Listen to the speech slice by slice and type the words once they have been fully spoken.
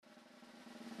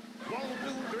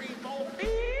three, four, five.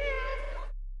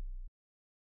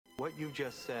 What you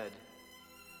just said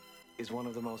is one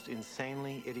of the most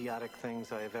insanely idiotic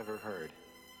things I have ever heard.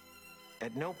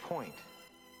 At no point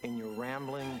in your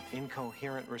rambling,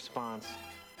 incoherent response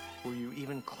were you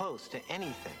even close to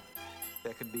anything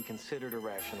that could be considered a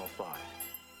rational thought.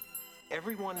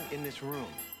 Everyone in this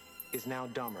room is now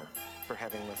dumber for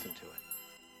having listened to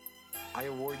it. I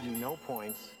award you no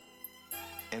points,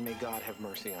 and may God have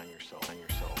mercy on your soul, on your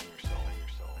soul, on your soul, on your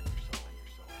soul, on your soul, on your soul, on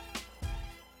your soul, on your soul.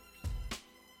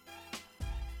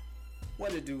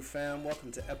 What it do, fam?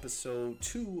 Welcome to episode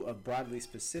 2 of Broadly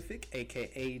Specific,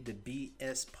 aka the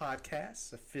BS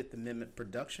Podcast, a Fifth Amendment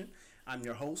production. I'm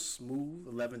your host, Smooth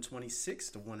 1126,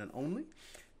 the one and only.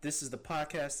 This is the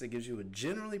podcast that gives you a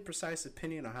generally precise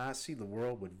opinion on how I see the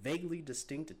world with vaguely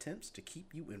distinct attempts to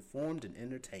keep you informed and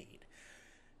entertained.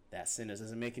 That sentence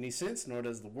doesn't make any sense, nor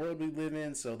does the world we live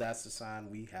in, so that's the sign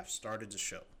we have started the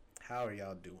show. How are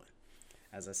y'all doing?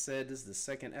 As I said, this is the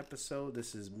second episode.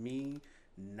 This is me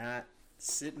not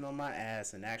sitting on my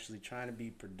ass and actually trying to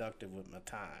be productive with my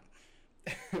time.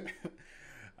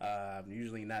 I'm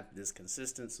usually not this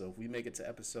consistent, so if we make it to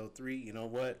episode 3, you know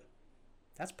what?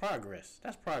 That's progress.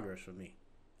 That's progress for me.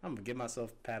 I'm going to give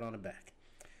myself a pat on the back.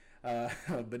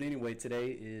 But anyway,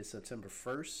 today is September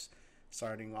 1st,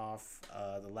 starting off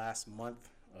the last month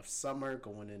of summer,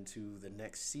 going into the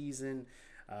next season.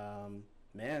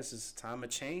 Man, it's just time of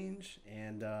change,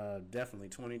 and definitely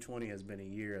 2020 has been a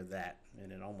year of that,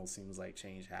 and it almost seems like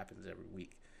change happens every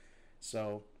week.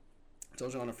 So, I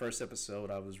told you on the first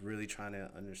episode, I was really trying to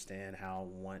understand how I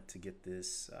want to get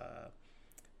this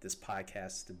this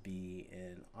podcast to be,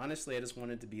 and honestly, I just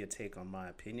wanted it to be a take on my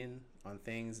opinion on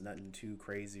things, nothing too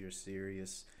crazy or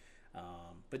serious,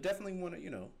 but definitely want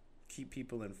to, keep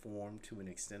people informed to an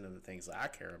extent of the things that I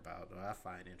care about, or I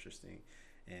find interesting,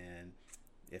 and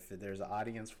if there's an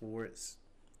audience for it, it's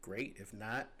great. If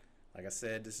not, like I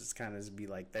said, this is kind of be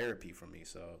like therapy for me,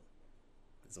 so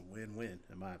it's a win-win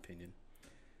in my opinion.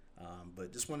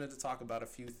 But just wanted to talk about a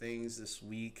few things this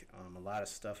week. A lot of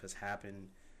stuff has happened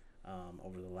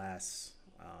over the last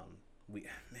week.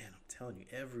 Man, I'm telling you,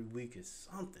 every week is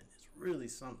something. It's really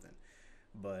something.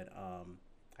 But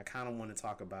I kind of want to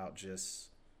talk about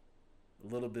just a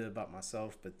little bit about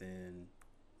myself, but then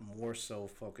more so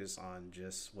focus on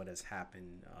just what has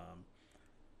happened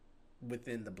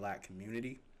within the black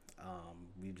community.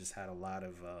 We've just had a lot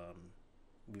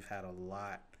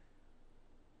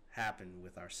happen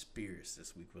with our spirits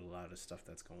this week with a lot of stuff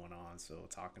that's going on. So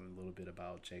talking a little bit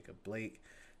about Jacob Blake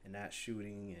and that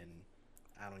shooting, and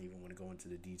I don't even want to go into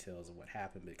the details of what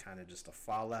happened, but kind of just a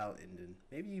fallout, and then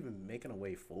maybe even making a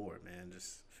way forward, man,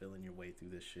 just feeling your way through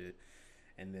this shit.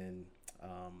 And then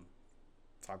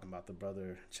talking about the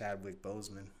brother Chadwick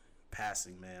Boseman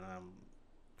passing, man. I'm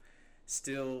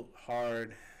still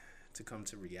hard to come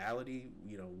to reality,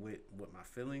 with my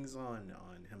feelings on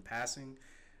him passing,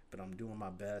 but I'm doing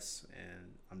my best,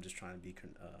 and I'm just trying to be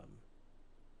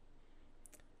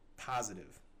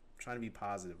positive. I'm trying to be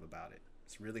positive about it.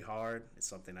 It's really hard. It's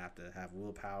something I have to have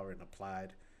willpower and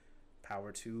applied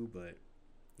power to, but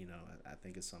I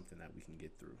think it's something that we can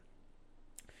get through.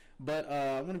 But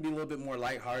I want to be a little bit more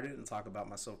lighthearted and talk about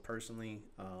myself personally.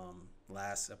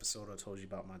 Last episode, I told you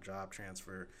about my job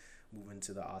transfer, moving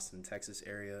to the Austin, Texas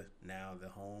area, now the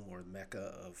home or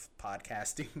mecca of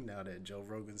podcasting, now that Joe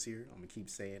Rogan's here. I'm going to keep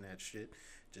saying that shit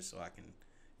just so I can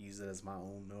use it as my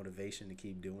own motivation to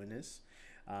keep doing this.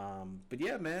 But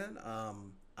yeah, man,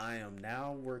 I am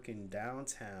now working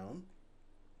downtown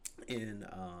in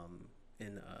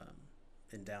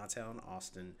downtown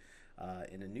Austin,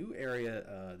 in a new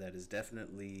area that is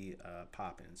definitely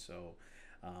popping. So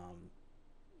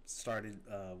started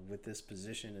with this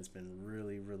position. It's been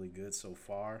really, really good so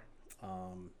far.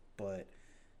 But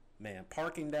man,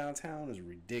 parking downtown is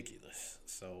ridiculous.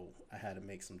 So I had to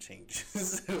make some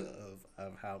changes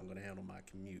of how I'm going to handle my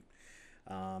commute.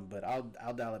 But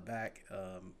I'll dial it back.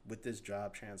 With this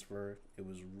job transfer, it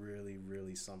was really,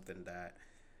 really something that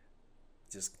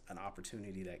just an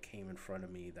opportunity that came in front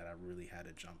of me that I really had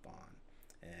to jump on.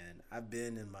 And I've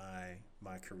been in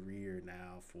my career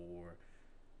now for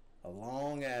a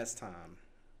long ass time.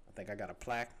 I think I got a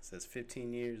plaque that says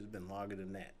 15 years. It's been longer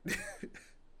than that.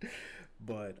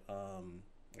 But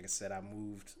like I said, I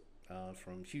moved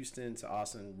from Houston to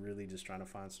Austin, really just trying to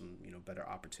find some better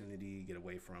opportunity, get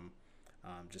away from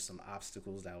just some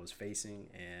obstacles that I was facing.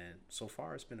 And so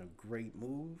far it's been a great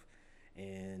move,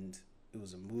 and it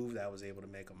was a move that I was able to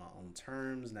make on my own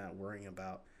terms, not worrying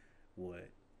about what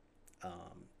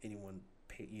anyone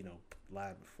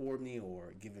lied before me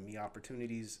or giving me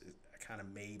opportunities. I kind of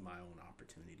made my own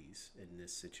opportunities in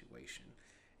this situation,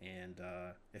 And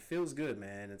it feels good,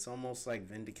 man. It's almost like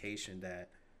vindication that,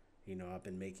 I've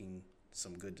been making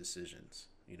some good decisions.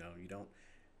 You don't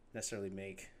necessarily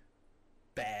make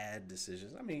bad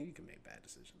decisions. I mean, you can make bad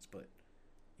decisions, but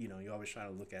you always try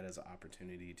to look at it as an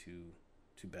opportunity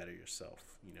to better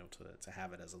yourself, to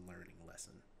have it as a learning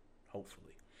lesson,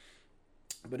 hopefully.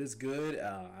 But it's good.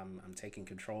 I'm taking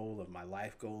control of my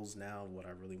life goals now, what I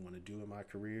really want to do in my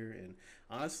career. And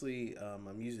honestly,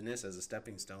 I'm using this as a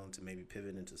stepping stone to maybe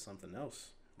pivot into something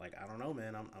else. Like, I don't know,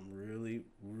 man. I'm really,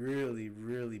 really,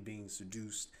 really being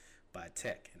seduced by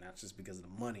tech. And that's just because of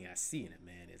the money I see in it,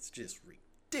 man. It's just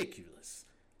ridiculous.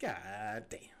 God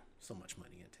damn. So much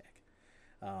money in tech.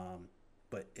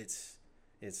 But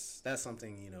that's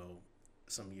something,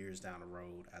 some years down the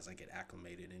road as I get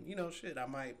acclimated. And, shit, I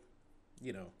might,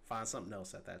 find something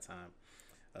else at that time.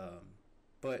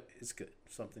 But it's good.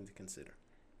 Something to consider.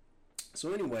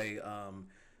 So anyway,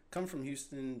 coming from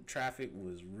Houston, traffic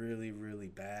was really, really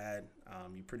bad.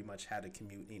 You pretty much had to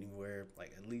commute anywhere,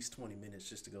 like at least 20 minutes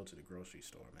just to go to the grocery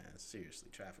store, man. Seriously,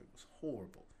 traffic was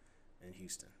horrible in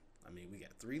Houston. I mean, we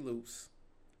got 3 loops,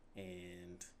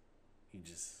 and you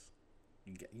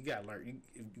got to learn.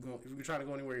 If you're trying to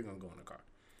go anywhere, you're going to go in a car,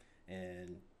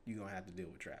 and you're going to have to deal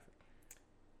with traffic.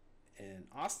 In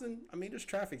Austin, I mean, there's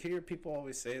traffic here. People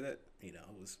always say that,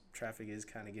 traffic is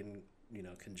kind of getting,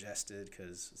 congested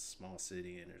because it's a small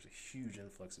city and there's a huge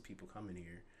influx of people coming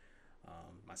here,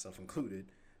 myself included,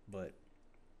 but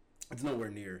it's nowhere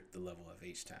near the level of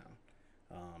H-Town.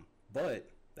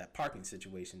 But that parking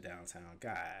situation downtown,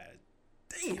 god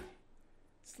damn,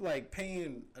 it's like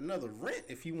paying another rent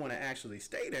if you want to actually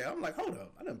stay there. I'm like, hold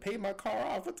up, I done paid my car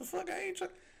off. What the fuck?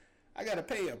 I gotta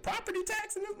pay a property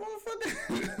tax in this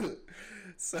motherfucker.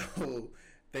 So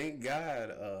thank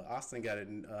God, Austin got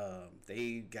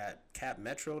they got Cap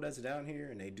Metro that's down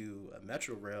here, and they do a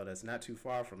Metro Rail that's not too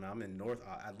far from me. I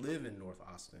live in North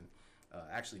Austin,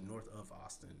 actually north of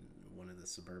Austin, one of the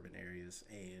suburban areas,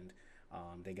 and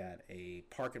they got a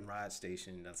park and ride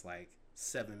station that's like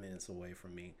 7 minutes away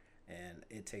from me, and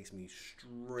it takes me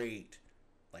straight,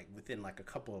 like within like a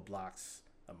couple of blocks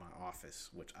of my office,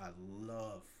 which I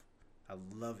love. I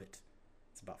love it.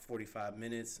 It's about 45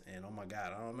 minutes, and oh my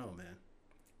God, I don't know, man.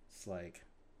 It's like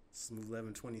Smooth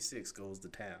 1126 goes to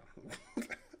town.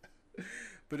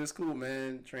 But it's cool,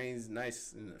 man. Train's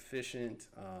nice and efficient.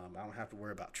 I don't have to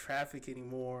worry about traffic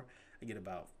anymore. I get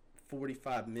about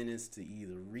 45 minutes to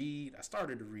either read. I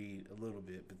started to read a little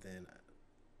bit, but then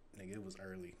it was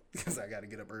early because I got to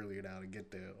get up earlier now to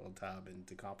get there on time and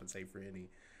to compensate for any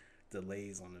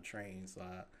delays on the train. So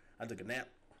I took a nap.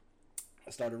 I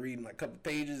started reading like a couple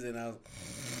pages, and I was,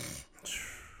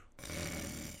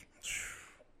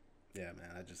 yeah,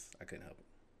 man, I couldn't help it.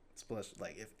 Plus,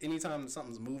 like, if anytime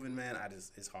something's moving, man,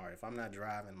 it's hard. If I'm not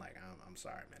driving, like, I'm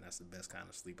sorry, man, that's the best kind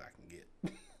of sleep I can get.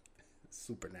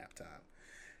 Super nap time.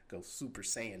 Go Super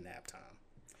Saiyan nap time.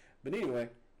 But anyway,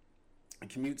 the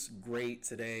commute's great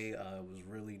today. It was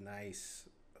really nice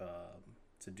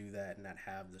to do that and not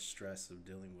have the stress of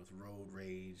dealing with road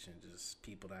rage and just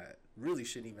people that really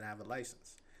shouldn't even have a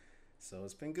license. So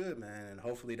it's been good, man, and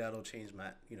hopefully that'll change my,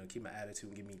 keep my attitude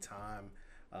and give me time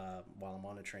while I'm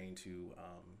on the train to,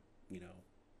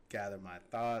 gather my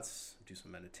thoughts, do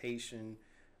some meditation,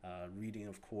 reading,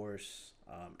 of course.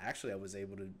 Actually, I was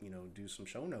able to, do some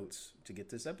show notes to get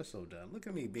this episode done. Look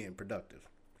at me being productive.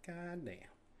 God damn.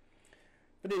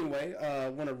 But anyway, I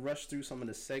want to rush through some of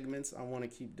the segments I want to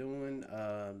keep doing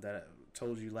that I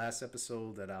told you last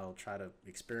episode that I'll try to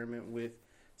experiment with.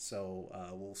 So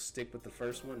we'll stick with the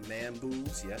first one, man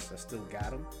boobs. Yes, I still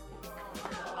got them.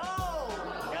 Oh,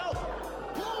 no!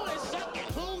 Who is sucking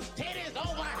whose titties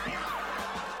over here?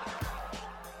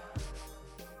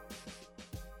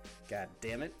 God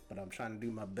damn it, but I'm trying to do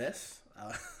my best.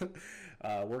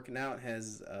 Working out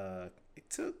has...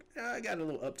 I got a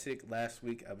little uptick last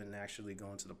week. I've been actually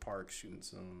going to the park shooting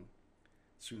some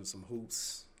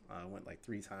hoops. I went like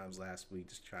 3 times last week,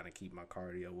 just trying to keep my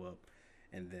cardio up.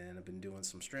 And then I've been doing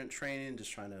some strength training,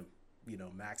 just trying to,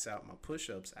 max out my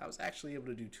push-ups. I was actually able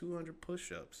to do 200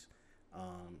 push-ups.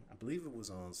 I believe it was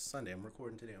on Sunday. I'm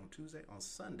recording today on Tuesday. On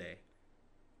Sunday.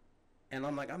 And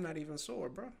I'm like, I'm not even sore,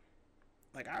 bro.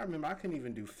 Like, I remember I couldn't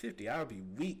even do 50. I would be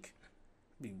weak.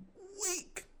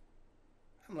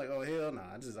 I'm like, oh, hell no.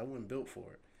 I wasn't built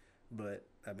for it. But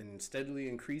I've been steadily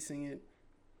increasing it,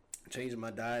 changing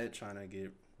my diet, trying to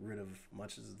get rid of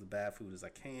much of the bad food as I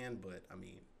can. But, I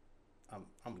mean, I'm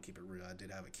going to keep it real. I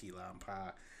did have a key lime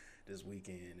pie this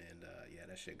weekend, and, yeah,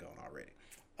 that shit going already.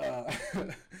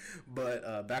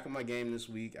 But back on my game this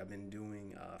week, I've been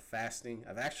doing fasting.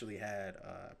 I've actually had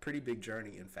a pretty big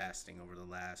journey in fasting over the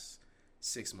last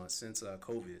 6 months since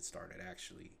COVID started,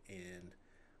 actually. And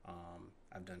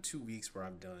I've done 2 weeks where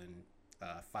I've done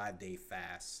 5-day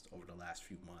fast over the last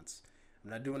few months.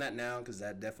 I'm not doing that now because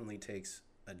that definitely takes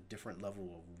a different level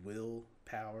of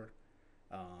willpower.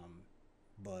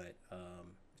 But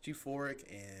it's euphoric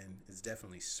and it's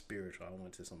definitely spiritual. I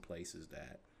went to some places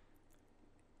that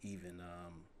even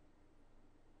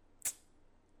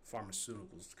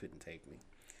pharmaceuticals couldn't take me.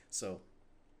 So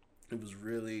it was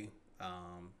really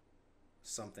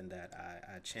something that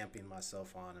I championed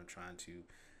myself on. I'm trying to,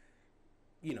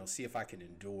 see if I can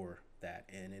endure that.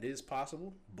 And it is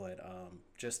possible, but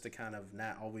just to kind of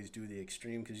not always do the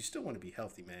extreme, because you still want to be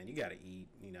healthy, man. You got to eat.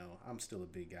 I'm still a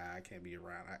big guy. I can't be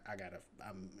around.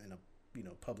 I'm in a,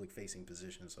 public facing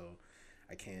position, so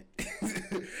I can't.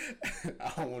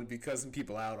 I don't want to be cussing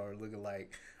people out or looking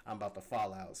like I'm about to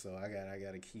fall out. So I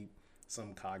got to keep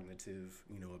some cognitive,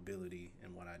 ability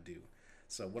in what I do.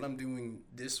 So what I'm doing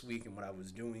this week and what I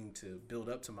was doing to build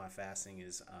up to my fasting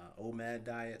is OMAD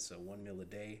diet, so 1 meal a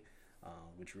day,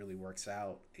 which really works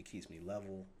out. It keeps me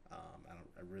level.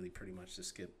 I really pretty much just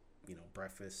skip,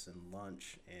 breakfast and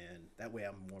lunch, and that way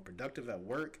I'm more productive at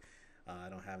work. I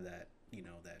don't have that,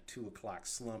 that 2 o'clock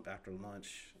slump after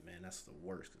lunch. Man, that's the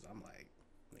worst, because I'm like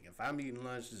if I'm eating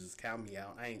lunch, just count me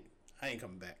out. I ain't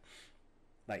coming back.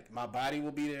 Like, my body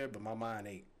will be there, but my mind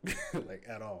ain't like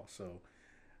at all. So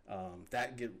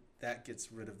that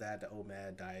gets rid of that. The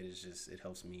OMAD diet is just, it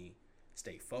helps me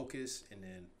stay focused. And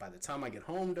then by the time I get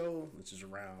home though, which is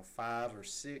around 5 or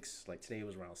 6, like today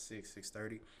was around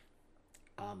 6:30,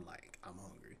 I'm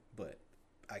hungry, but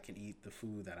I can eat the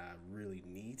food that I really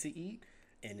need to eat,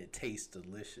 and it tastes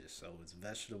delicious. So it's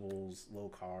vegetables, low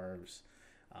carbs,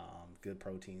 good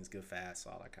proteins, good fats,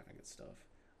 all that kind of good stuff.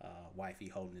 Wifey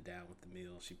holding it down with the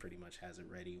meal. She pretty much has it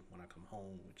ready when I come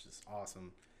home, which is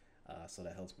awesome. So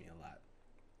that helps me a lot.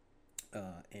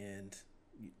 And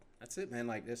that's it, man.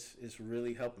 Like, this is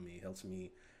really helping me. It helps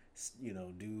me,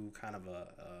 do kind of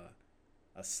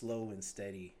a slow and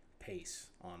steady pace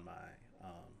on my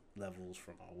levels,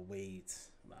 from my weight,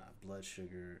 my blood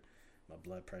sugar, my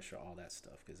blood pressure, all that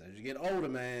stuff. Because as you get older,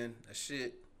 man, that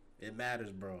shit, it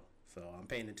matters, bro. So I'm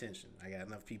paying attention. I got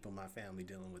enough people in my family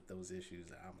dealing with those issues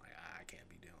that I'm like, I can't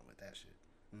be dealing with that shit.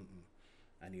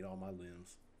 I need all my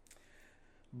limbs.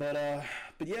 But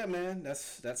yeah, man,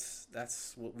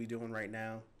 that's what we doing right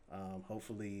now.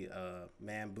 Hopefully,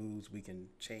 Man Booze, we can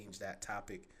change that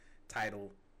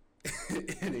title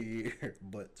in a year.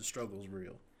 But the struggle's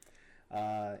real.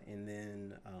 And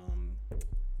then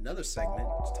another segment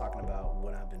is talking about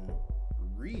what I've been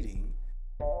reading.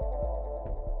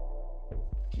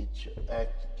 Get your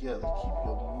act together. Keep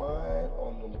your mind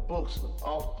on them books and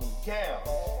off them gals.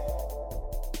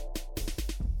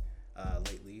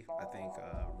 Lately, I think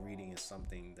reading is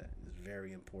something that is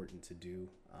very important to do.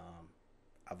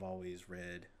 I've always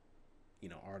read,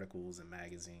 articles and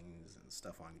magazines and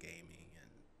stuff on gaming,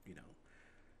 and,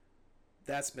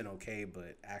 that's been okay,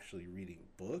 but actually reading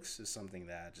books is something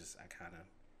that I kind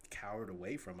of cowered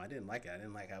away from. I didn't like it. I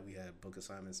didn't like how we had book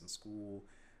assignments in school.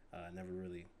 I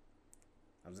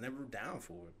was never down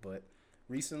for it, but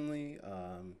recently,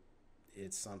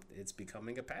 it's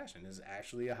becoming a passion. It's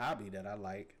actually a hobby that I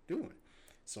like doing.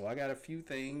 So I got a few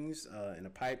things in the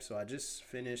pipe. So I just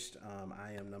finished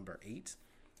I Am Number 8.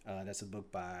 That's a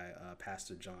book by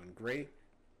Pastor John Gray,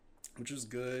 which was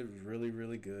good. It was really,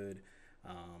 really good.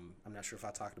 I'm not sure if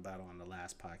I talked about it on the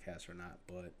last podcast or not,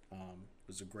 but it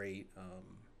was a great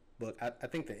book. I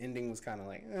think the ending was kind of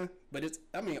like, but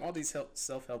all these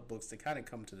self-help books, they kind of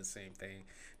come to the same thing.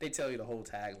 They tell you the whole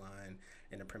tagline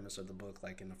and the premise of the book,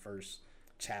 like in the first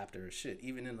chapter,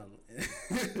 even in the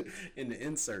in the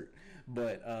insert.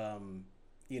 But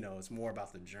it's more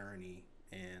about the journey,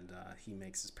 and he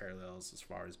makes his parallels as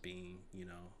far as being,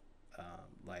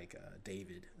 like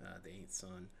David, the 8th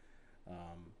son,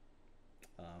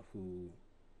 who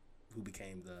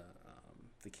became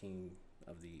the king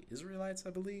of the Israelites,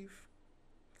 I believe,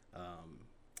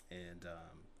 and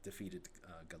defeated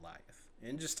Goliath,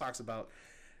 and just talks about,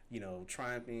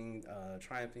 triumphing,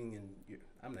 and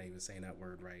I'm not even saying that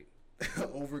word right,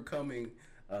 overcoming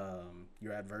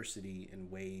your adversity in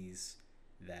ways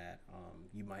that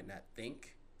you might not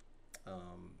think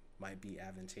might be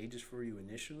advantageous for you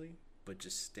initially, but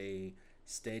just stay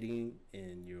steady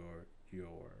in your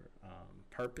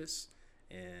purpose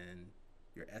and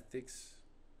your ethics,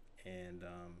 and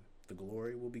the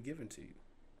glory will be given to you.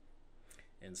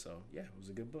 And so, yeah, it was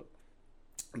a good book.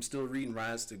 I'm still reading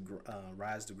Rise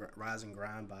and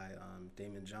Grind by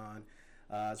Damon John.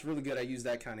 It's really good. I use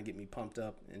that kind of get me pumped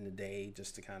up in the day,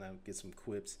 just to kind of get some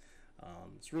quips.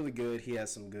 It's really good. He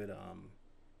has some good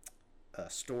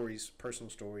stories, personal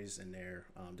stories in there.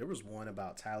 There was one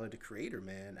about Tyler the Creator,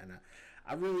 man, and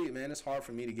I really, man, it's hard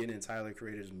for me to get in Tyler the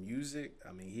Creator's music.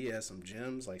 I mean, he has some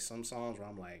gems, like some songs where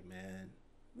I'm like, man,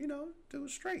 you know, dude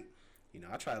was straight. You know,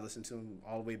 I tried to listen to him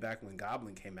all the way back when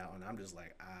Goblin came out, and I'm just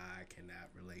like, I cannot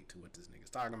relate to what this nigga's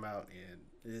talking about,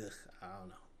 and I don't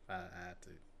know. I have to,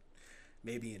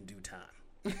 maybe in due time.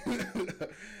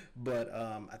 But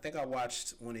I think I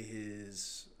watched one of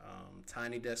his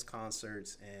Tiny Desk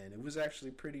concerts, and it was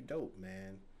actually pretty dope,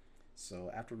 man.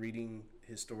 So after reading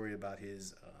his story about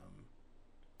his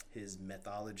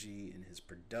methodology and his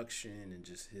production and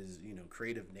just his, you know,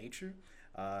 creative nature,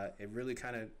 it really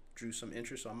kind of drew some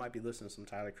interest. So I might be listening to some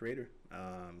Tyler Creator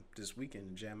this weekend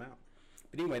and jam out.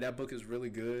 But anyway, that book is really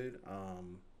good.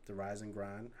 The Rise and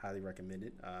Grind, highly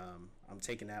recommended. I'm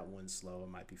taking that one slow.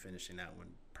 I might be finishing that one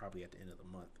probably at the end of the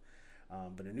month.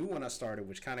 But a new one I started,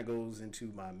 which kind of goes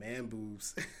into my man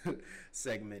boobs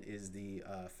segment, is the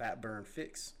Fat Burn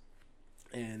Fix.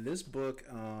 And this book,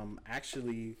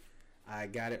 actually, I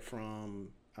got it from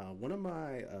one of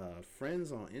my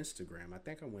friends on Instagram. I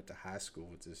think I went to high school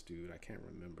with this dude. I can't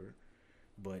remember.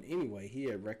 But anyway, he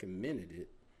had recommended it.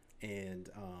 And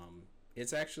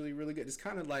it's actually really good. It's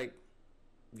kind of like,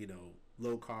 you know,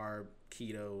 low carb,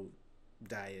 keto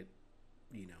diet,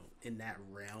 you know, in that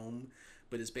realm.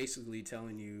 But it's basically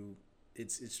telling you,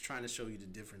 it's trying to show you the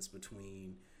difference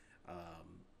between,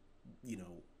 you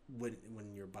know,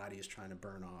 when your body is trying to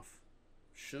burn off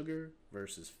sugar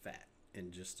versus fat,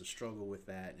 and just the struggle with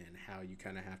that, and how you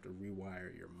kind of have to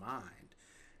rewire your mind,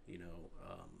 you know,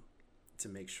 to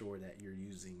make sure that you're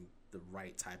using the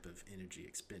right type of energy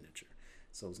expenditure.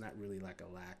 So it's not really like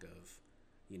a lack of,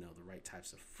 you know, the right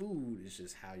types of food. It's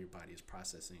just how your body is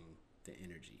processing the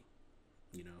energy,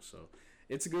 you know. So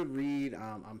it's a good read.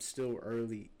 I'm still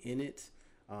early in it.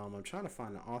 I'm trying to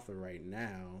find the author right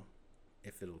now.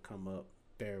 If it'll come up,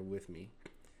 bear with me.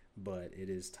 But it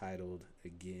is titled,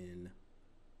 again,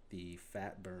 The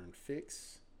Fat Burn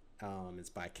Fix. It's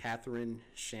by Catherine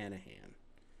Shanahan.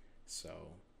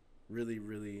 So really,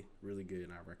 really, really good,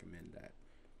 and I recommend that.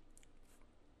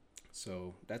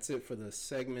 So that's it for the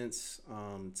segments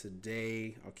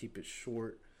today. I'll keep it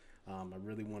short. I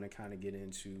really want to kind of get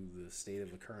into the state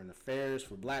of the current affairs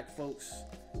for black folks.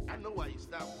 I know why you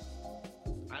stopped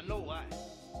me. I know why.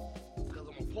 Because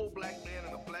I'm a poor black man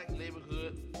in a black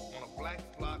neighborhood on a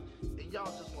black block, and y'all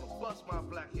just want to bust my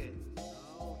black head.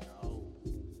 No.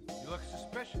 You look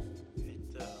suspicious. Hey,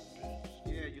 bitch.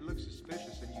 Yeah, you look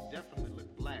suspicious, and you definitely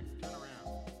look black. Turn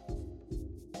around.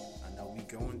 I know we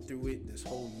going through it this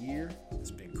whole year.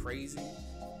 It's been crazy,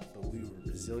 but we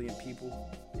were resilient people,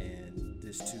 and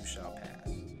this too shall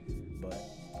pass. But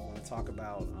I want to talk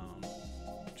about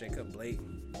Jacob Blake,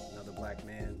 another black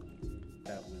man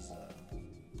that was,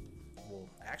 well,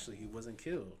 actually he wasn't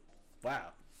killed. Wow,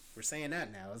 we're saying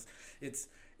that now. It's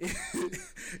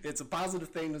it's a positive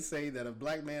thing to say that a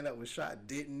black man that was shot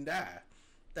didn't die.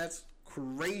 That's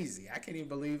crazy. I can't even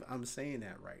believe I'm saying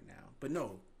that right now. But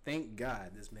no, thank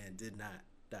God this man did not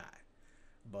die.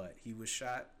 But he was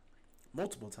shot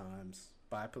multiple times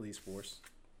by police force.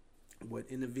 What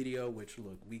in the video, which,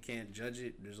 look, we can't judge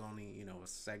it. There's only, you know, a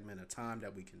segment of time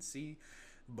that we can see.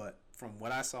 But from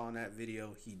what I saw in that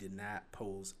video, he did not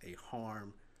pose a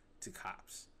harm to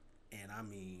cops. And I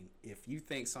mean, if you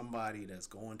think somebody that's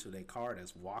going to their car,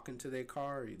 that's walking to their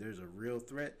car, there's a real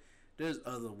threat, there's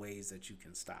other ways that you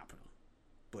can stop him.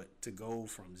 But to go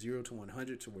from 0 to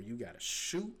 100 to where you got to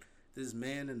shoot this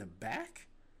man in the back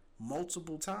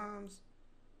multiple times,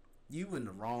 you in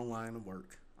the wrong line of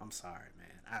work. I'm sorry, man.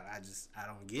 I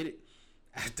don't get it.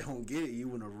 I don't get it.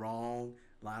 You in the wrong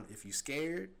line. If you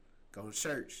scared, go to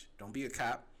church. Don't be a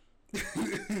cop.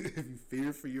 If you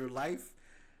fear for your life,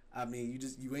 I mean,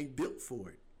 you ain't built for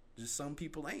it. Just some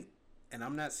people ain't. And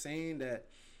I'm not saying that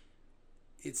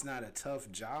it's not a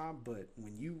tough job, but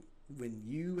when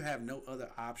you have no other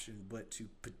option but to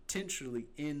potentially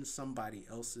end somebody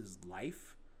else's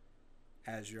life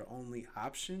as your only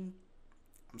option,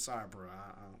 I'm sorry, bro.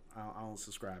 I don't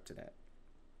subscribe to that.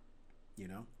 You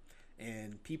know?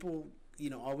 And people, you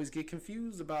know, always get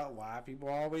confused about why people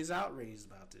are always outraged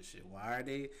about this shit. Why are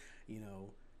they, you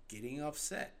know, getting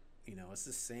upset? You know, it's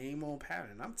the same old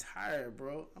pattern. I'm tired,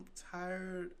 bro. I'm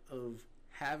tired of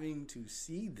having to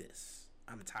see this.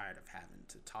 I'm tired of having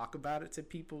to talk about it to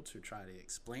people, to try to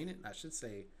explain it. I should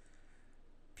say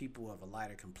people of a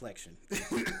lighter complexion.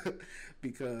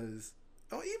 Because,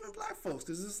 oh, even black folks,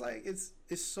 because it's like, it's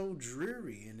so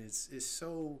dreary, and it's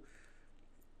so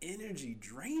energy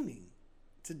draining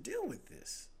to deal with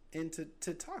this, and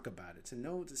to talk about it,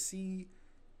 to see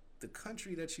the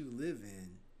country that you live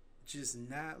in just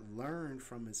not learn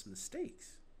from its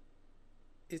mistakes.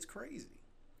 it's crazy.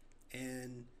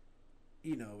 And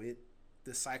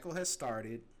the cycle has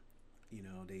started.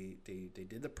 They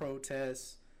did the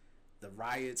protests, the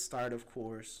riots start, of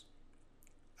course,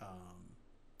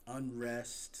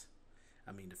 unrest.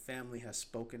 I mean, the family has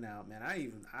spoken out, man.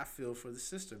 I feel for the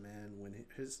sister, man. When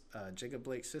his Jacob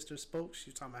Blake's sister spoke, she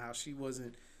was talking about how she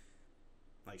wasn't.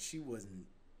 I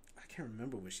can't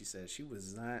remember what she said. She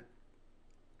was not.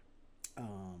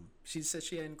 She said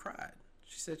she hadn't cried.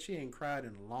 She said she hadn't cried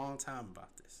in a long time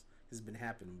about this. It's been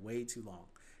happening way too long,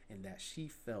 and that she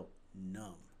felt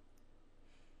numb.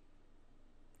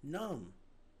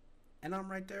 And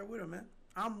I'm right there with her, man.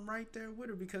 I'm right there with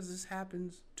her because this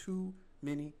happens too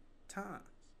many times.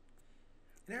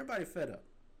 And everybody fed up.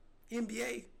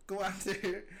 NBA, go out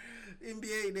there.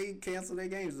 NBA, they canceled their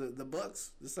games. The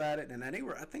Bucks decided, and I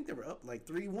think they were up like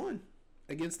 3-1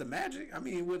 against the Magic. I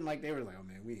mean, it wasn't like they were like, oh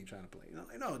man, we ain't trying to play.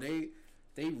 No, they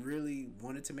really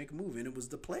wanted to make a move, and it was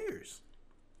the players.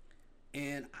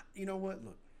 And you know what?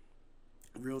 Look,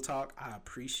 real talk, I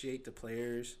appreciate the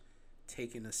players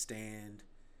taking a stand.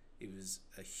 It was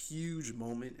a huge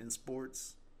moment in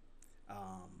sports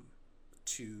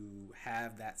to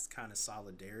have that kind of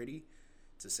solidarity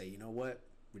to say, you know what,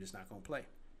 we're just not going to play.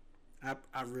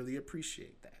 I really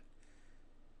appreciate that.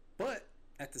 But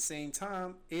at the same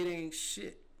time, it ain't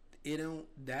shit. It don't,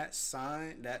 that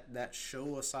sign, that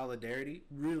show of solidarity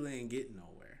really ain't getting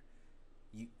nowhere.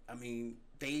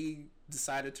 They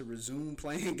decided to resume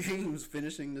playing games,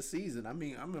 finishing the season. I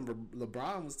mean, I remember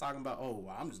LeBron was talking about, oh,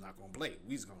 well, I'm just not going to play.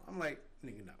 I'm like,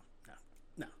 nigga,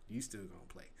 no, you still going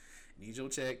to play. You need your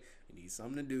check. You need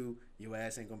something to do. Your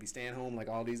ass ain't going to be staying home like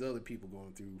all these other people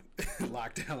going through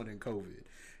lockdown and COVID.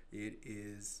 It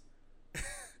is,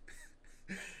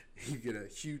 you get a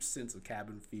huge sense of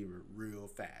cabin fever real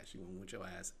fast. You want your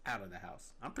ass out of the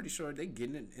house. I'm pretty sure they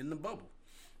getting it in the bubble.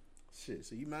 Shit,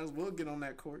 so you might as well get on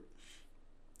that court.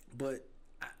 But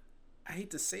I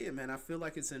hate to say it, man. I feel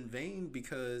like it's in vain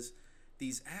because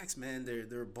these acts, man,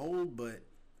 they're bold, but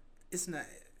it's not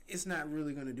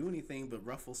really going to do anything but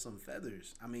ruffle some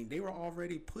feathers. I mean, they were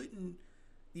already putting,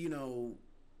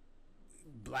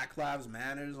 Black Lives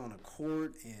Matters on a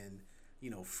court and,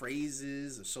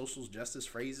 phrases of social justice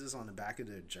phrases on the back of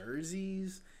their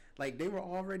jerseys. Like, they were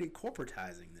already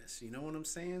corporatizing this. You know what I'm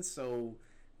saying? So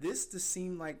this just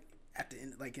seemed like, at the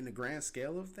end, like in the grand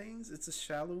scale of things, it's a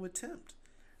shallow attempt.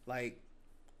 Like,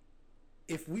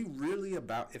 if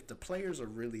the players are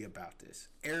really about this,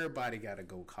 everybody got to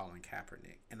go Colin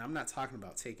Kaepernick. And I'm not talking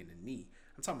about taking a knee.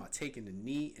 I'm talking about taking the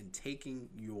knee and taking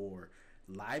your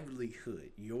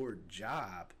livelihood, your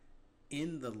job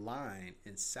in the line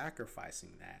and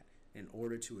sacrificing that in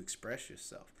order to express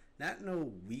yourself. Not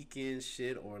no weekend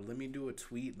shit or let me do a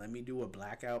tweet, let me do a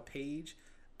blackout page.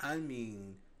 I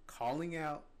mean, calling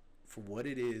out for what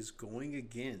it is, going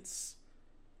against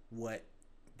what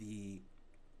the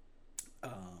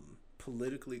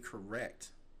politically correct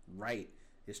right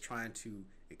is trying to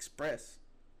express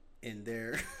in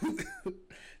their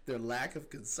their lack of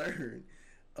concern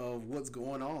of what's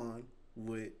going on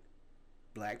with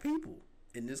black people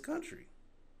in this country.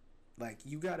 Like,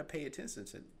 you got to pay attention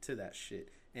to that shit,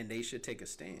 and they should take a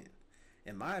stand.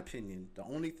 In my opinion, the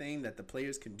only thing that the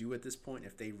players can do at this point,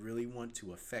 if they really want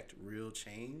to affect real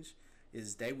change,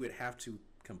 is they would have to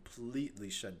completely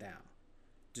shut down.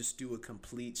 Just do a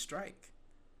complete strike.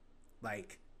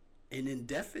 Like, an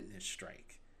indefinite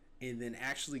strike. And then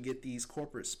actually get these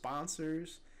corporate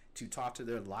sponsors to talk to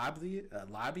their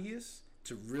lobbyists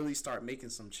to really start making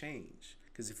some change.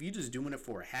 Because if you're just doing it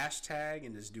for a hashtag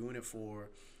and just doing it for,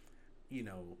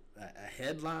 a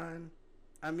headline,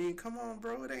 I mean, come on,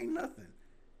 bro, it ain't nothing.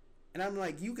 And I'm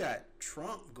like, you got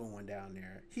Trump going down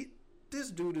there.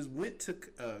 This dude has went to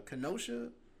Kenosha,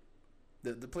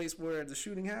 the place where the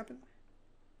shooting happened,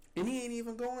 and he ain't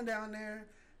even going down there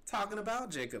talking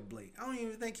about Jacob Blake. I don't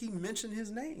even think he mentioned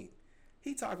his name.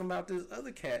 He talking about this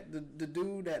other cat, the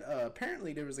dude that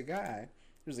apparently there was a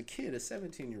kid, a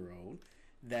 17-year-old,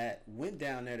 that went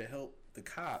down there to help the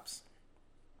cops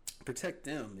protect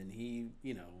them, and he,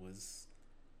 was,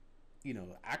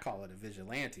 I call it a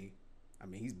vigilante. I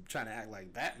mean, he's trying to act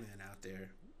like Batman out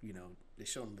there. They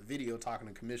showed him the video talking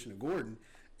to Commissioner Gordon,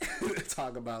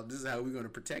 talk about this is how we're going to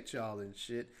protect y'all and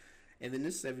shit. And then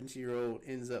this 17-year-old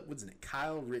ends up,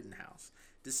 Kyle Rittenhouse.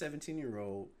 This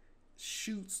 17-year-old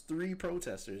shoots 3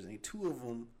 protesters, and 2 of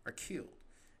them are killed.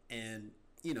 And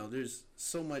there's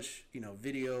so much,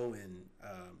 video and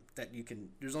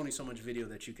there's only so much video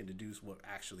that you can deduce what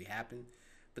actually happened.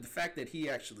 But the fact that he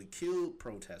actually killed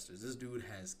protesters, this dude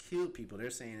has killed people. They're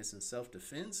saying it's in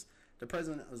self-defense. The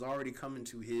president was already coming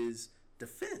to his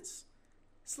defense.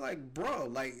 It's like, bro,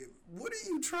 like, what are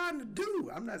you trying to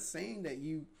do? I'm not saying that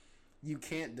you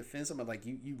can't defend somebody. Like,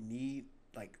 you need,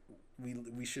 like,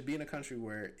 we should be in a country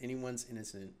where anyone's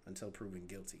innocent until proven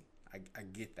guilty. I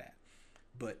get that.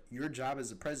 But your job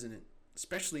as a president,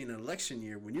 especially in an election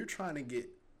year, when you're trying to get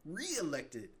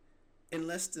reelected in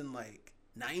less than like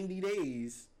 90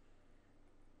 days,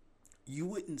 you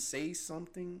wouldn't say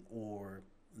something or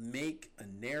make a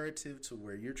narrative to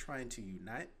where you're trying to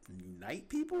unite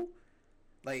people.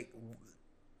 Like,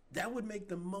 that would make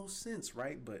the most sense,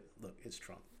 right? But look, it's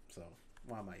Trump, so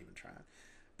why am I even trying?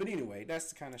 But anyway, that's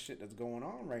the kind of shit that's going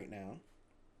on right now.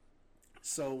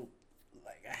 So,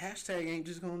 like, a hashtag ain't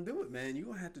just gonna do it, man. You're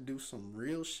gonna have to do some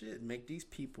real shit and make these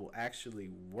people actually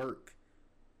work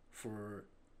for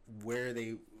where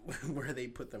they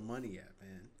put their money at,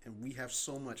 man. And we have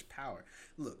so much power.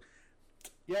 Look,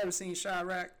 you ever seen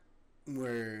Chirac,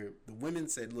 where the women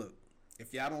said, look,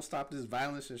 if y'all don't stop this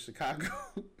violence in Chicago,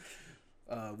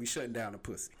 we shutting down the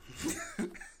pussy.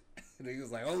 And he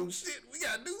was like, oh shit, we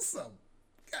gotta do something.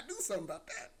 We gotta do something about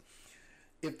that.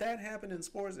 If that happened in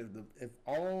sports, if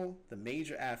all the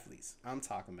major athletes, I'm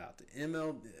talking about the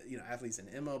athletes in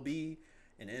MLB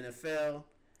and NFL,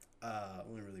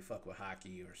 we don't really fuck with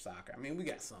hockey or soccer. I mean, we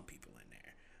got some people in there.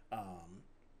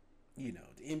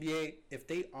 The NBA, if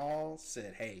they all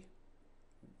said, hey,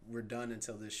 we're done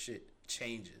until this shit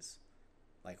changes.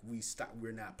 Like,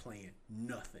 we're not playing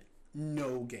nothing.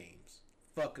 No games.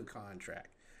 Fuck a contract.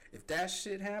 If that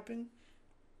shit happened,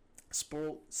 the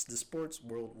sports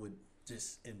world would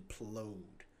just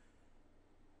implode.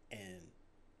 And,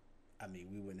 I mean,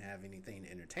 we wouldn't have anything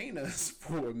to entertain us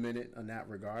for a minute in that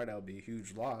regard. That would be a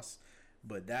huge loss.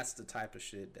 But that's the type of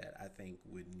shit that I think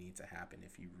would need to happen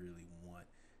if you really want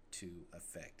to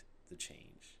affect the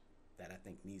change that I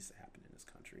think needs to happen in this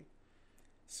country.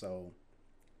 So,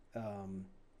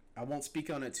 I won't speak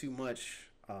on it too much.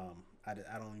 I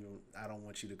don't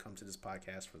want you to come to this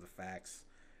podcast for the facts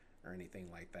or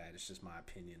anything like that. It's just my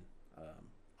opinion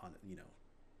on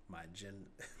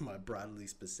my broadly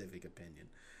specific opinion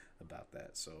about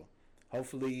that. So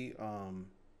hopefully,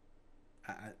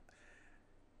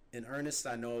 in earnest,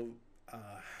 I know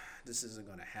this isn't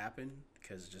going to happen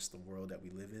because just the world that we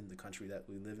live in, the country that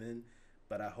we live in.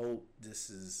 But I hope this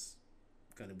is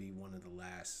going to be one of the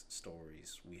last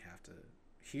stories we have to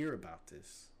hear about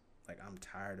this. Like, I'm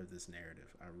tired of this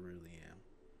narrative. I really am,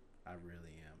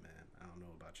 man. I don't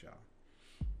know about y'all.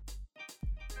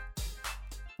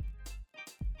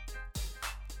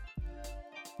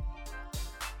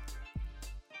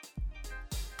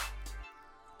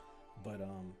 But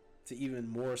to even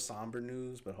more somber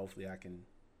news, but hopefully I can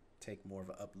take more of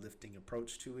an uplifting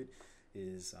approach to it,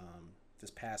 is this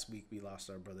past week we lost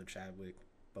our brother Chadwick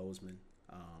Boseman,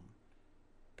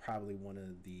 probably one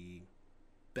of the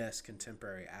best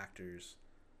contemporary actors.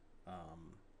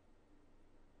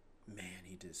 Man,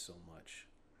 he did so much.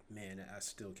 Man, I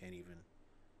still can't even.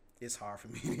 It's hard for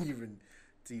me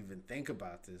to even think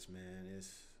about this, man.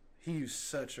 He's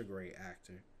such a great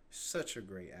actor.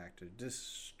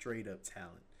 Just straight up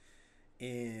talent.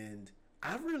 And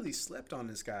I really slept on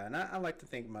this guy, and I like to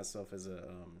think of myself as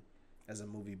a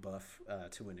movie buff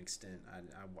to an extent.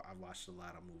 I watched a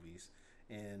lot of movies,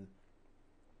 and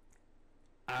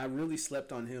I really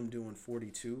slept on him doing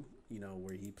 42,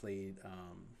 where he played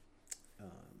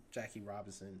Jackie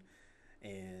Robinson,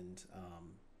 and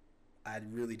I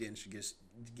really didn't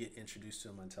get introduced to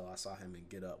him until I saw him in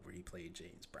Get Up, where he played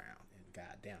James Brown. And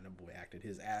goddamn, that boy acted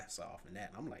his ass off in that.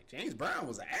 And I'm like, James Brown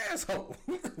was an asshole,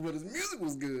 but his music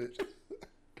was good.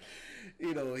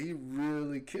 He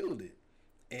really killed it.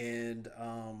 And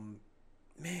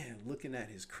man, looking at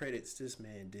his credits, this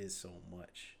man did so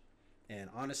much. And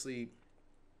honestly,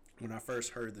 when I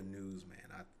first heard the news,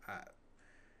 man,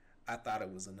 I thought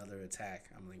it was another attack.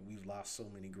 I mean, we've lost so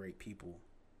many great people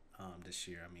this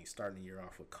year. I mean, starting the year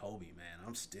off with Kobe, man,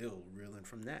 I'm still reeling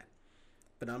from that.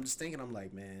 But I'm just thinking, I'm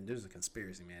like, man, there's a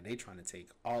conspiracy, man. They trying to take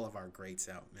all of our greats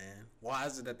out, man. Why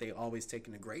is it that they always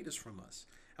taking the greatest from us?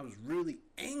 I was really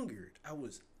angered. I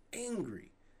was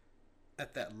angry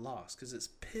at that loss because it's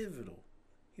pivotal.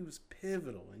 He was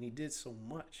pivotal, and he did so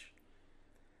much.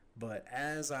 But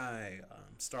as I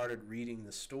started reading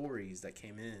the stories that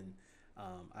came in,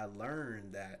 I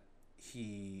learned that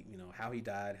how he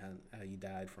died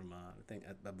from,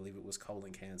 I believe it was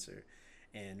colon cancer,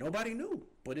 and nobody knew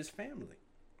but his family.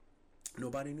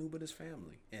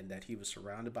 And that he was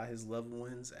surrounded by his loved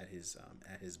ones at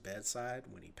his bedside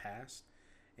when he passed,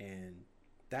 and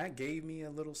that gave me a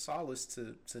little solace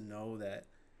to know that,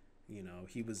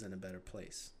 he was in a better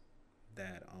place,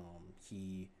 that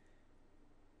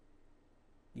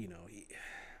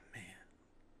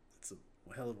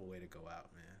hell of a way to go out,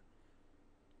 man.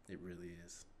 It really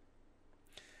is.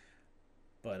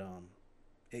 But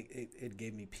it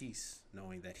gave me peace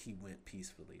knowing that he went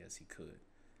peacefully as he could.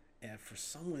 And for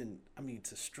someone, I mean,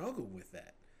 to struggle with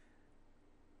that,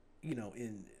 you know,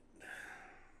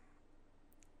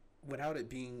 without it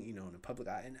being, you know, in the public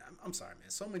eye. And I'm sorry, man,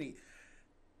 so many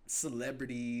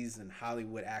celebrities and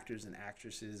Hollywood actors and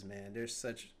actresses, man, they're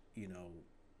such, you know,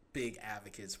 big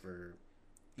advocates for,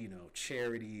 you know,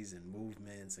 charities and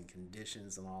movements and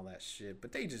conditions and all that shit.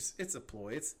 But they just, it's a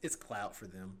ploy. It's clout for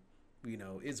them. You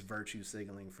know, it's virtue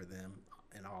signaling for them,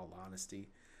 in all honesty.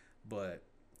 But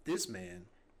this man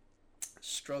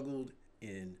struggled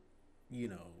in, you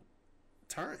know,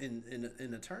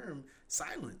 in a term,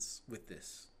 silence with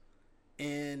this.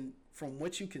 And from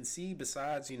what you can see,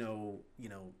 besides, you know,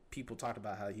 people talked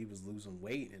about how he was losing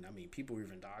weight, and I mean, people were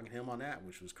even dogging him on that,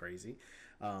 which was crazy.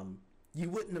 You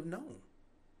wouldn't have known.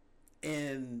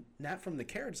 And not from the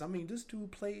characters. I mean, this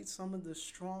dude played some of the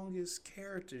strongest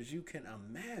characters you can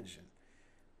imagine.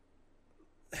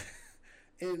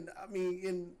 And I mean,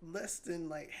 in less than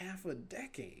like half a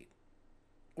decade,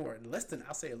 or less than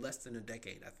a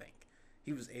decade, I think,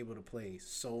 he was able to play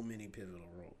so many pivotal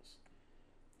roles.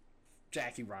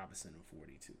 Jackie Robinson in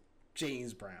 42.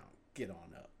 James Brown, get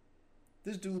on up.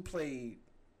 This dude played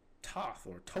Toth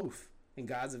in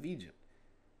Gods of Egypt.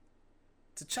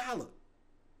 T'Challa.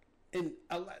 And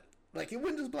like, it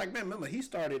wasn't just Black Man. Remember, he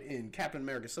started in Captain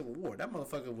America Civil War. That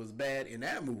motherfucker was bad in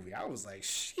that movie. I was like,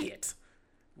 shit.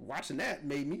 Watching that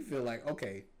made me feel like,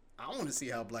 okay, I want to see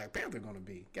how Black Panther gonna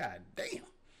be. God damn.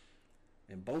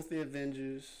 In both the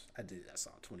Avengers, I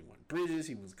saw 21 Bridges.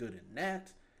 He was good in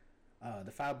that.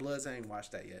 The Five Bloods, I ain't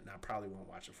watched that yet, and I probably won't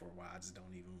watch it for a while. I just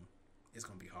don't even. It's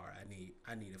gonna be hard.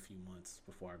 I need a few months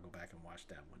before I go back and watch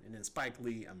that one. And then Spike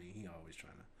Lee, I mean, he always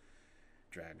trying to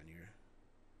drag on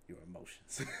your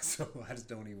emotions. So I just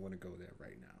don't even want to go there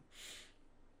right now.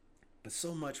 But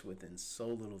so much within so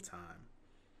little time.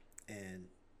 And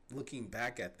looking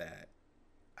back at that,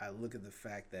 I look at the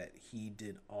fact that he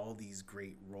did all these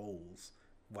great roles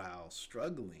while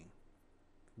struggling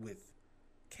with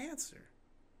cancer.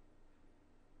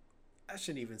 I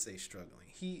shouldn't even say struggling.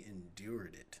 He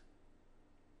endured it.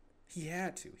 He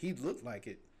had to. He looked like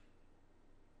it.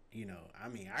 You know, I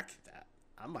mean,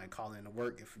 I might call in to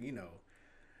work if, you know,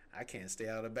 I can't stay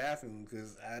out of the bathroom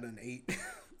because I done ate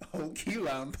a whole key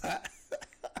lime pie.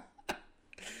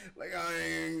 Like, I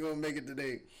ain't gonna make it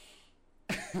today.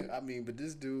 I mean, but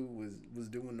this dude was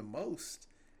doing the most,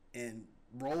 and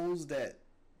roles that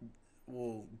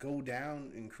will go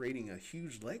down in creating a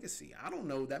huge legacy. I don't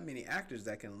know that many actors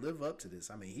that can live up to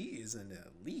this. I mean, he is in the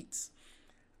elites.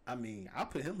 I mean, I'll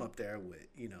put him up there with,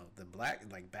 you know, the black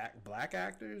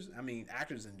actors. I mean,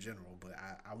 actors in general, but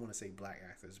I want to say black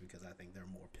actors because I think they're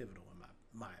more pivotal in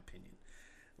my opinion.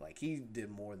 Like, he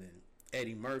did more than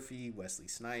Eddie Murphy, Wesley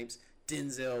Snipes,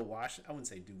 Denzel Washington. I wouldn't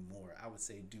say do more. I would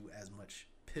say do as much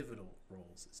pivotal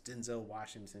roles as Denzel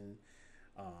Washington,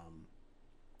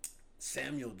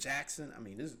 Samuel Jackson. I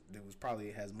mean, this dude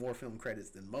probably has more film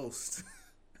credits than most.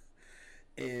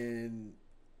 And,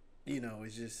 you know,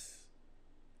 it's just...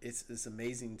 It's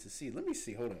amazing to see. Let me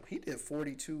see. Hold up. He did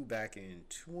 42 back in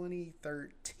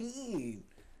 2013.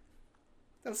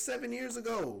 That was 7 years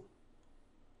ago.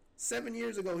 7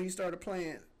 years ago, he started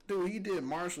playing. Dude, he did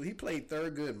Marshall. He played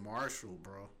Thurgood Marshall,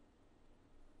 bro.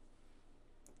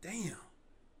 Damn.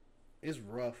 It's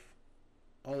rough.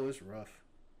 Oh, it's rough.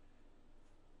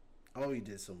 Oh, he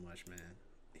did so much, man.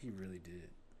 He really did.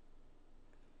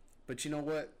 But you know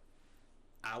what?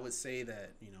 I would say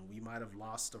that, you know, we might have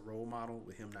lost a role model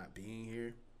with him not being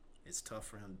here. It's tough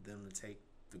for them to take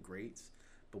the greats.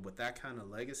 But with that kind of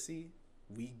legacy,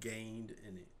 we gained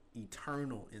an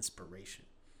eternal inspiration.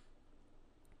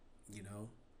 You know?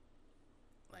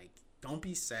 Like, don't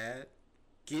be sad.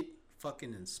 Get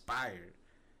fucking inspired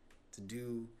to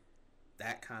do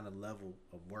that kind of level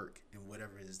of work in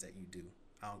whatever it is that you do.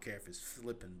 I don't care if it's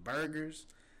flipping burgers.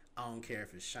 I don't care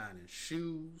if it's shining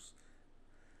shoes.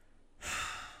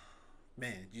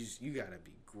 Man, you gotta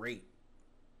be great.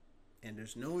 And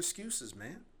there's no excuses,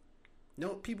 man. No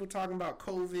people talking about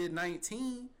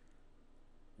COVID-19,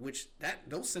 which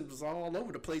those symptoms are all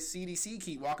over the place. CDC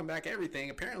keep walking back everything.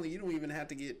 Apparently you don't even have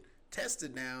to get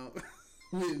tested now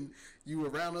when you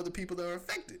around other people that are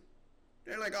affected.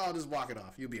 They're like, oh, just walk it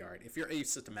off. You'll be all right. If you're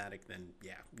asymptomatic, then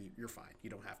yeah, you're fine. You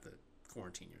don't have to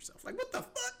quarantine yourself. Like, what the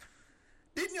fuck?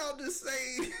 Didn't y'all just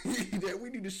say that we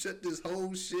need to shut this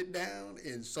whole shit down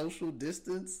and social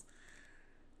distance?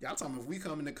 Y'all talking if we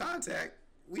come into contact,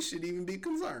 we should even be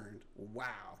concerned.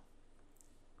 Wow.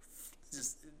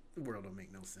 Just, the world don't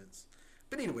make no sense.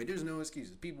 But anyway, there's no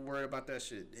excuses. People worried about that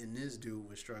shit. And this dude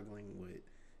was struggling with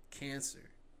cancer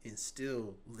and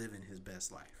still living his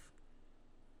best life.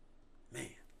 Man.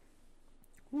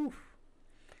 Whew.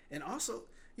 And also,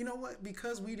 you know what?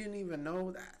 Because we didn't even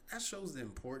know that shows the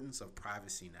importance of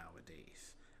privacy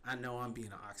nowadays. I know I'm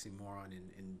being an oxymoron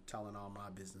in telling all my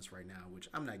business right now, which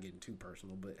I'm not getting too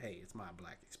personal, but hey, it's my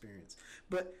black experience.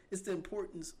 But it's the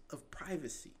importance of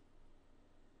privacy.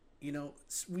 You know,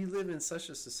 we live in such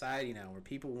a society now where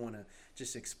people want to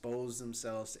just expose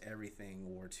themselves to everything,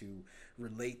 or to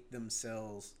relate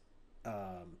themselves,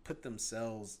 put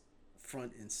themselves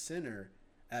front and center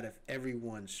out of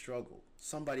everyone's struggle.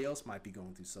 Somebody else might be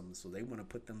going through something, so they want to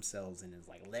put themselves in. It's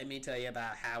like, let me tell you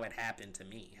about how it happened to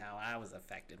me, how I was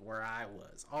affected, where I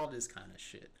was, all this kind of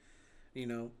shit, you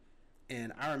know.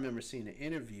 And I remember seeing an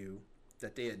interview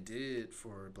that they had did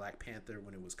for Black Panther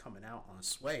when it was coming out on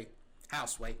Sway, on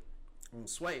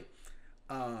Sway,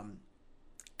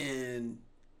 and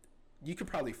you could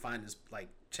probably find this, like,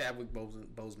 Chadwick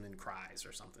Boseman cries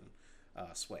or something,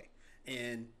 Sway,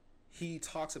 and he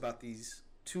talks about these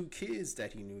 2 kids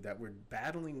that he knew that were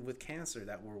battling with cancer,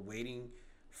 that were waiting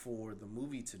for the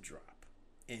movie to drop.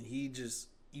 And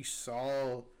you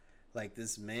saw, like,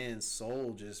 this man's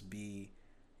soul just be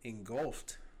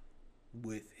engulfed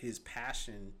with his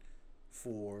passion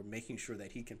for making sure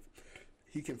that he can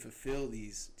fulfill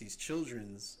these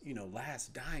children's, you know,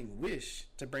 last dying wish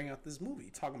to bring out this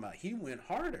movie. Talking about, he went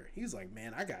harder. He's like,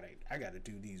 man, I gotta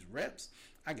do these reps.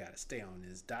 I gotta stay on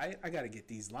this diet. I gotta get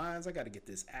these lines. I gotta get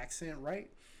this accent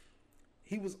right.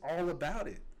 He was all about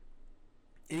it.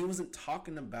 And he wasn't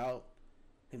talking about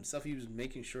himself. He was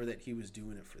making sure that he was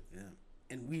doing it for them.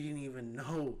 And we didn't even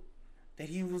know that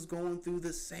he was going through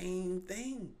the same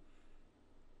thing.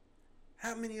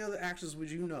 How many other actors would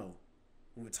you know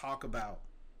who would talk about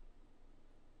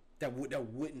that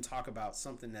wouldn't talk about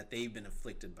something that they've been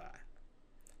afflicted by?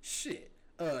 Shit.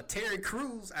 Terry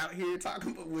Crews out here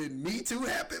talking about when Me Too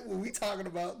happened, when we talking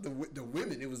about the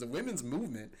women. It was the women's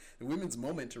movement, the women's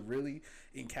moment to really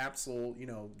encapsulate, you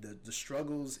know, the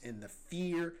struggles and the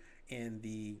fear and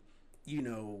the, you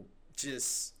know,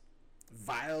 just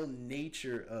vile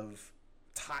nature of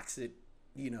toxic,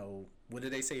 you know, what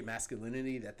did they say,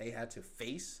 masculinity that they had to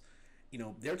face. You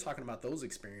know, they're talking about those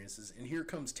experiences, and here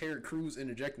comes Terry Crews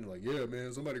interjecting like, yeah,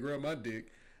 man, somebody grab my dick.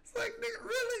 It's like, nigga,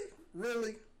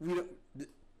 really? We don't,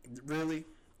 really?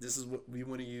 This is what we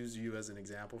want to use you as an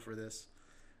example for this?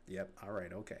 Yep, all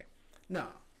right, okay. Nah,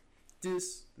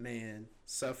 this man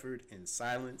suffered in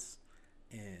silence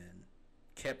and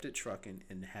kept it trucking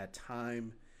and had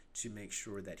time to make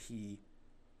sure that he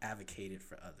advocated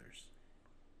for others.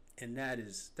 And that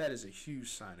is a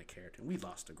huge sign of character. We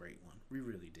lost a great one. We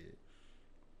really did.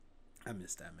 I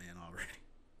miss that man already.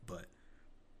 But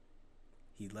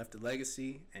he left a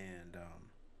legacy and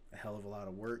a hell of a lot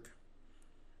of work.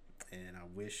 And I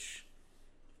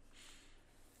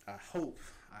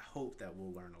hope that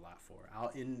we'll learn a lot for it.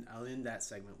 I'll end that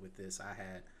segment with this. I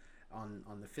had on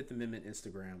the Fifth Amendment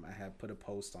Instagram, I have put a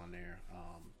post on there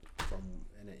from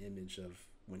an image of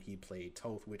when he played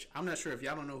Thoth, which I'm not sure if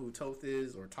y'all don't know who Thoth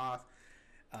is or Thoth.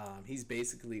 He's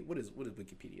basically, what does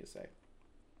Wikipedia say?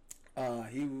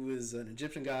 He was an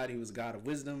Egyptian god. He was a god of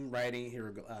wisdom, writing,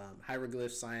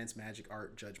 hieroglyphs, science, magic,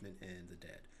 art, judgment, and the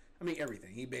dead. I mean,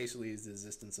 everything. He basically is the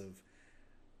existence of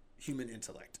human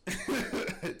intellect.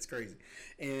 It's crazy.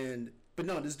 But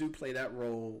no, this dude played that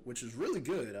role, which was really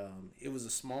good. It was a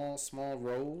small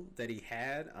role that he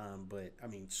had, but I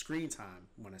mean, screen time,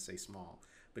 when I say small,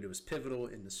 but it was pivotal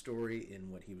in the story, in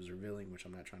what he was revealing, which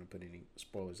I'm not trying to put any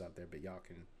spoilers out there, but y'all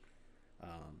can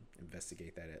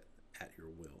investigate that at your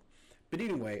will. But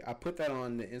anyway, I put that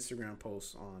on the Instagram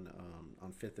post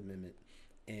on Fifth Amendment,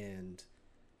 and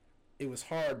it was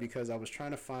hard because I was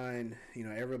trying to find, you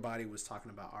know, everybody was talking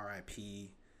about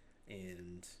RIP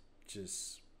and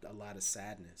just a lot of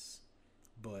sadness.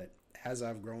 But as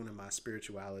I've grown in my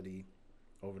spirituality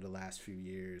over the last few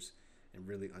years and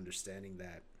really understanding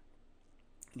that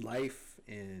life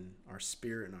and our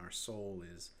spirit and our soul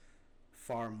is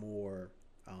far more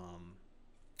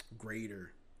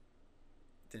greater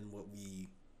than what we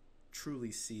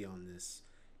truly see on this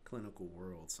clinical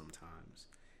world sometimes,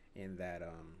 and that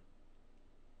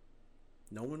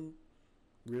no one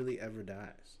really ever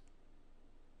dies.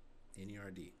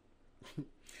 NERD.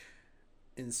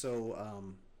 And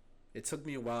so it took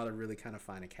me a while to really kind of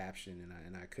find a caption,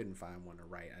 and I couldn't find one to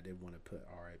write. I did want to put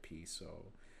RIP. So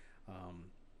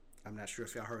I'm not sure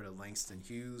if y'all heard of Langston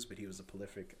Hughes, but he was a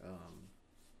prolific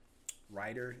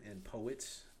writer and poet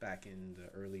back in the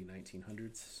early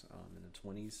 1900s, in the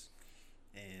 20s,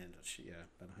 and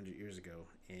about 100 years ago.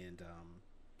 And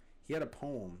he had a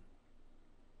poem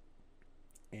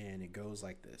And it goes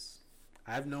like this.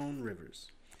 I've known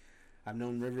rivers. I've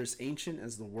known rivers ancient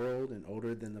as the world and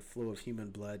older than the flow of human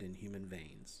blood in human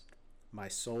veins. My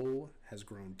soul has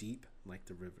grown deep like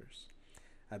the rivers.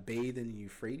 I bathed in the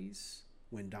Euphrates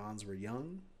when dawns were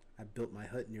young. I built my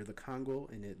hut near the Congo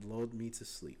and it lulled me to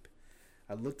sleep.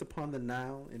 I looked upon the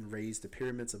Nile and raised the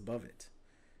pyramids above it.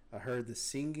 I heard the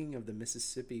singing of the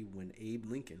Mississippi when Abe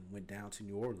Lincoln went down to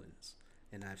New Orleans,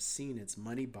 and I've seen its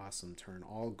muddy bosom turn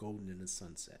all golden in the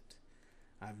sunset.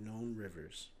 I've known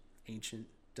rivers, ancient,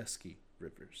 dusky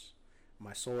rivers.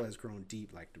 My soul has grown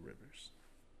deep like the rivers.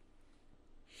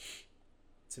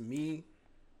 To me,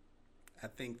 I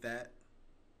think that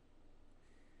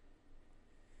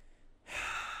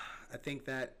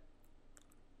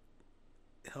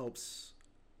helps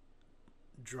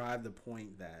drive the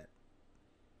point that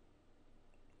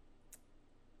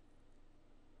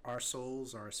our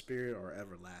souls, our spirit are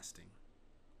everlasting,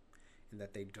 and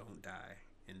that they don't die,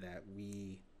 and that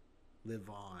we live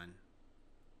on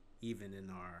even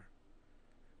in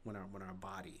when our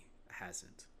body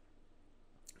hasn't.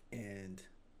 And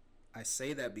I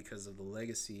say that because of the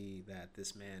legacy that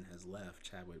this man has left,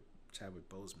 Chadwick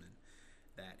Boseman,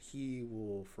 that he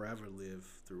will forever live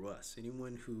through us.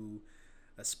 Anyone who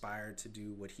aspired to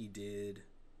do what he did,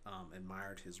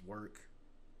 admired his work,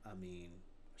 I mean,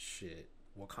 shit,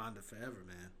 Wakanda forever,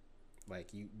 man.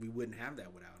 Like, we wouldn't have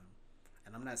that without him.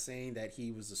 And I'm not saying that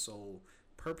he was the sole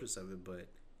purpose of it, but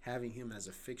having him as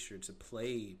a fixture to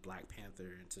play Black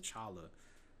Panther and T'Challa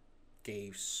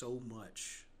gave so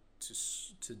much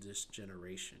to this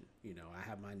generation. You know, I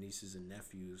have my nieces and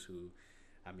nephews who,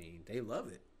 I mean, they love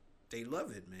it. They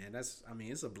love it, man.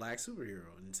 It's a black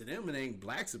superhero. And to them, it ain't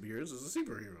black superheroes, it's a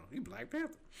superhero. He Black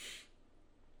Panther.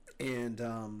 And,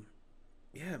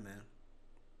 yeah, man.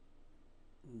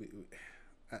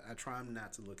 I try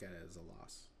not to look at it as a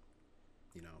loss.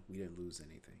 You know, we didn't lose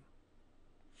anything.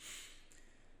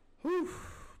 Whew.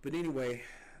 But anyway,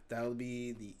 that'll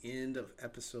be the end of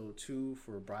episode 2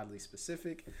 for Broadly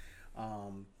Specific.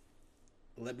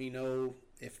 Let me know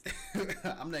if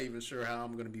I'm not even sure how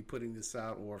I'm going to be putting this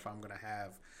out, or if I'm going to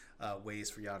have ways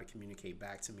for y'all to communicate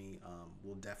back to me.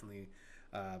 We'll definitely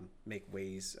make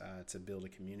ways to build a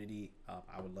community.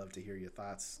 I would love to hear your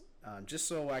thoughts, just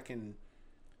so I can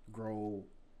grow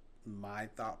my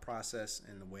thought process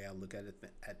and the way I look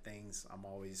at things. I'm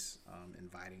always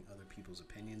inviting other people's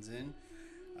opinions in,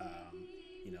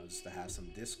 just to have some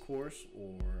discourse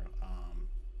or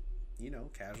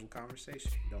casual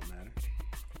conversation. Don't matter.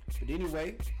 But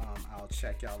anyway, I'll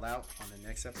check y'all out on the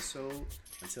next episode.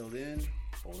 Until then,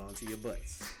 hold on to your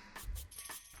butts.